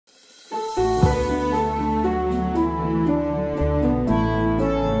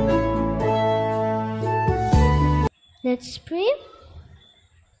Let's pray.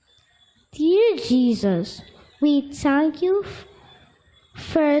 Dear Jesus, we thank you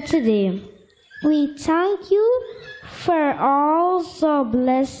for today. We thank you for all the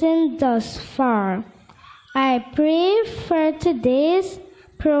blessings thus far. I pray for today's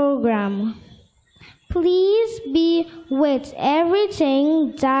program. Please be with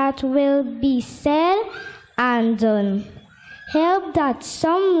everything that will be said and done. Help that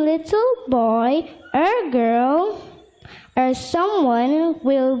some little boy or girl or someone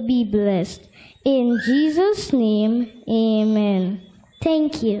will be blessed. In Jesus' name, amen.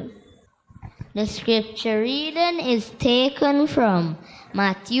 Thank you. The scripture reading is taken from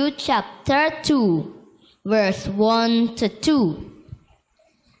Matthew chapter 2, verse 1 to 2.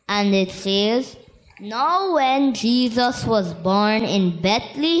 And it says, Now when Jesus was born in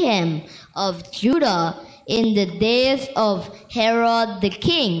Bethlehem of Judah in the days of Herod the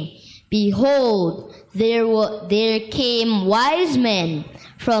king, behold, there came wise men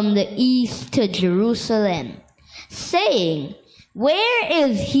from the east to Jerusalem, saying, Where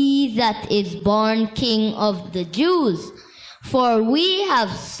is he that is born King of the Jews? For we have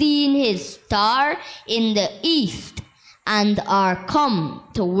seen his star in the east, and are come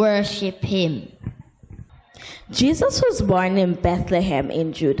to worship him. Jesus was born in Bethlehem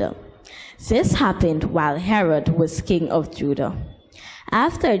in Judah. This happened while Herod was king of Judah.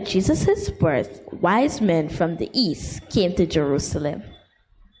 After Jesus' birth, wise men from the east came to Jerusalem.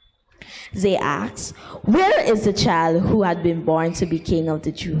 They asked, Where is the child who had been born to be king of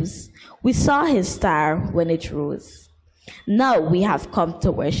the Jews? We saw his star when it rose. Now we have come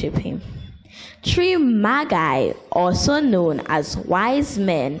to worship him. 3 magi, also known as wise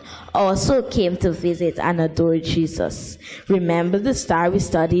men, also came to visit and adore Jesus. Remember the star we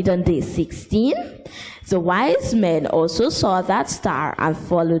studied on day 16? The wise men also saw that star and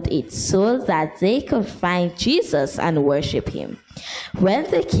followed it so that they could find Jesus and worship him. When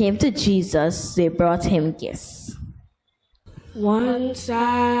they came to Jesus, they brought him gifts. Once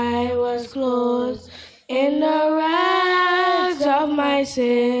I was clothed in the rags of my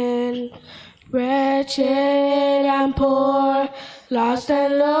sin, wretched and poor, lost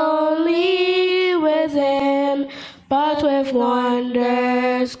and lonely within, but with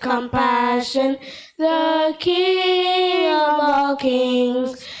wondrous compassion, the King of all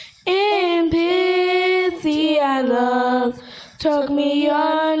kings, in pity and love, took me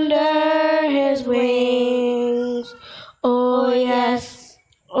under his wings. Oh yes,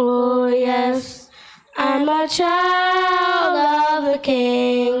 I'm a child of the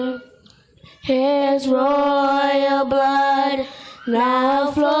King. His royal blood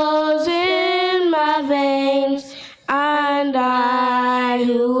now flows in my veins, and I,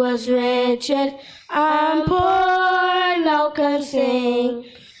 who was wretched and poor, now can sing.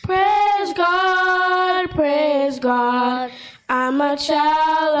 Praise God, I'm a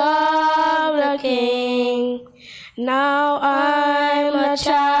child of the King. Now I'm a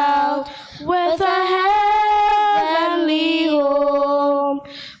child with a heavenly home.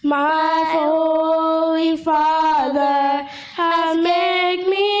 My Holy Father has made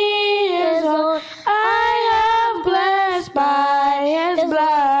me his own. I have blessed by his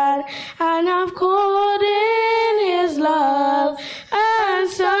blood, and have called in his love. And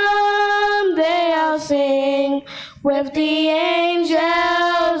someday I'll sing with the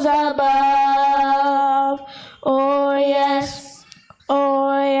angels above. Oh yes,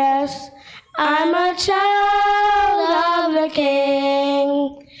 I'm a child of the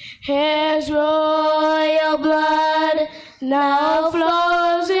King. His royal blood now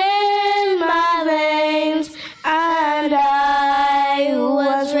flows in my veins, and I, who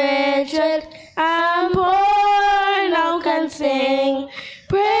was wretched and poor, now can sing.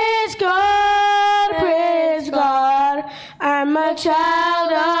 Praise God, I'm a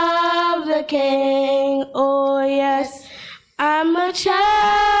child of the King. Oh yes, I'm a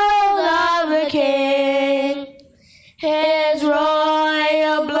child of the King. His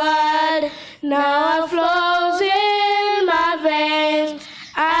royal blood now flows in my veins,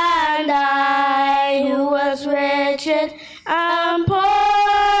 and I, who was wretched and poor,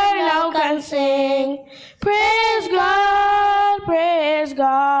 now can sing. Praise God, praise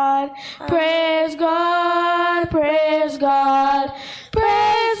God, praise God, praise God,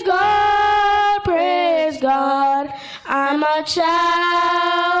 praise God, praise God. I'm a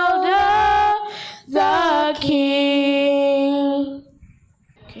child of the King.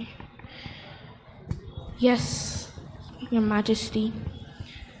 Okay. Yes, Your Majesty.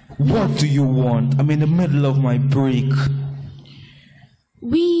 What do you want? I'm in the middle of my break.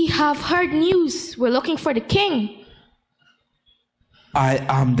 We have heard news. We're looking for the king. I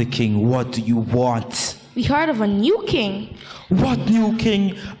am the king. What do you want? We heard of a new king. What new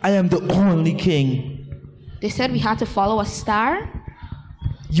king? I am the only king. They said we had to follow a star.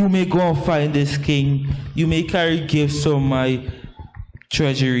 You may go and find this king. You may carry gifts from my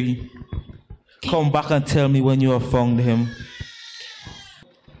treasury. Come back and tell me when you have found him.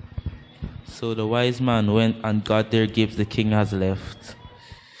 So the wise man went and got their gifts the king has left.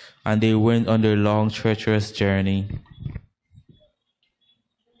 And they went on their long, treacherous journey.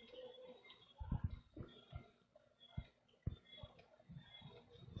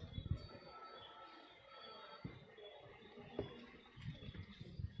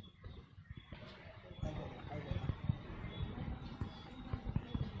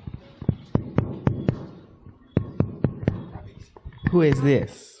 Who is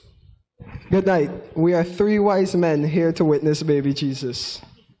this? Good night. We are 3 wise men here to witness baby Jesus.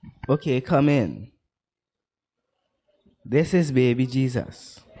 Okay, come in. This is baby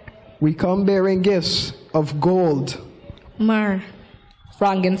Jesus. We come bearing gifts of gold, Myrrh.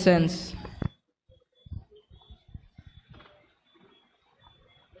 Frankincense.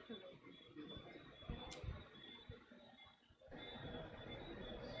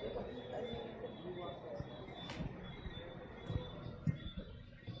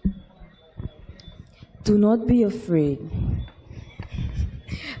 Do not be afraid.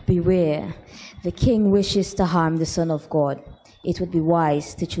 Beware, the king wishes to harm the Son of God. It would be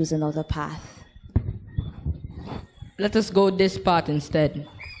wise to choose another path. Let us go this path instead.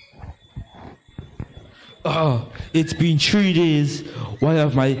 It's been 3 days. Why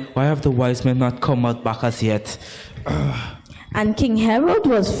have the wise men not come out back as yet? And King Herod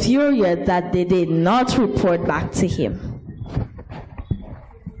was furious that they did not report back to him.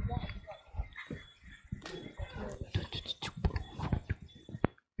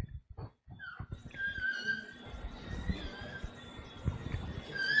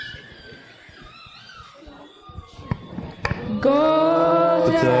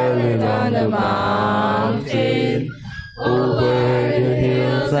 Go tell it on the mountain, over the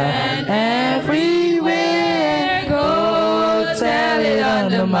hills and everywhere. Go tell it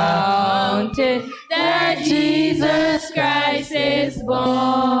on the mountain that Jesus Christ is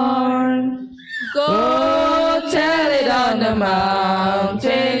born. Go tell it on the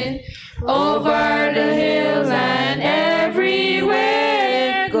mountain, over the hills and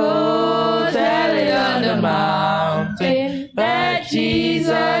everywhere. Go tell it on the mountain that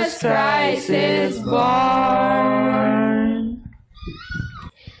Jesus Christ is born.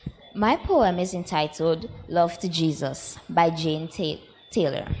 My poem is entitled Love to Jesus by Jane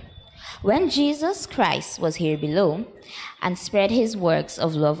Taylor. When Jesus Christ was here below and spread his works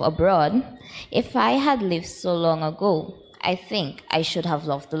of love abroad, if I had lived so long ago, I think I should have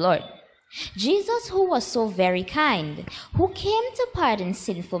loved the Lord. Jesus, who was so very kind, who came to pardon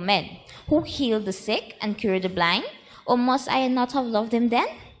sinful men, who healed the sick and cured the blind, or must I not have loved him then?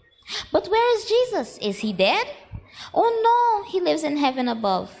 But where is Jesus? Is he dead? Oh no, he lives in heaven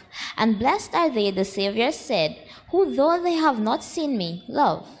above. And blessed are they, the Savior said, who though they have not seen me,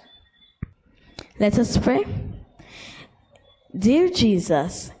 love. Let us pray. Dear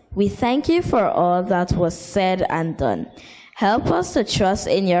Jesus, we thank you for all that was said and done. Help us to trust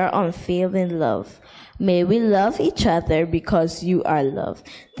in your unfailing love. May we love each other because you are love.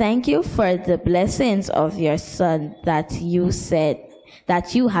 Thank you for the blessings of your Son that you said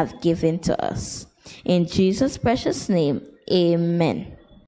that you have given to us. In Jesus' precious name, amen.